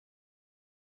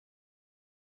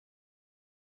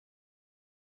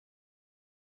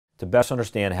To best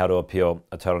understand how to appeal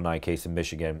a Title IX case in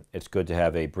Michigan, it's good to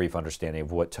have a brief understanding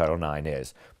of what Title IX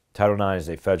is. Title IX is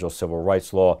a federal civil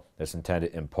rights law that's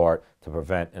intended in part to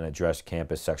prevent and address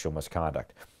campus sexual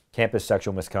misconduct. Campus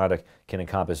sexual misconduct can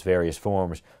encompass various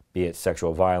forms, be it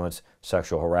sexual violence,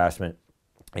 sexual harassment.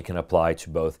 It can apply to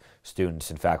both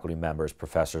students and faculty members,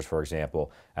 professors, for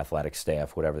example, athletic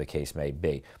staff, whatever the case may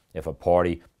be. If a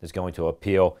party is going to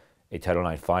appeal a Title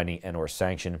IX finding and/or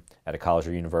sanction at a college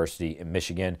or university in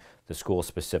Michigan, the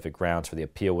school-specific grounds for the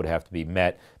appeal would have to be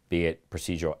met, be it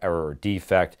procedural error or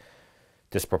defect,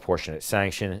 disproportionate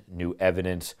sanction, new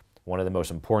evidence. One of the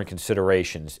most important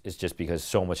considerations is just because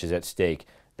so much is at stake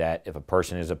that if a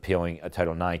person is appealing a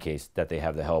Title IX case, that they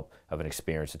have the help of an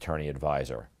experienced attorney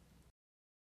advisor.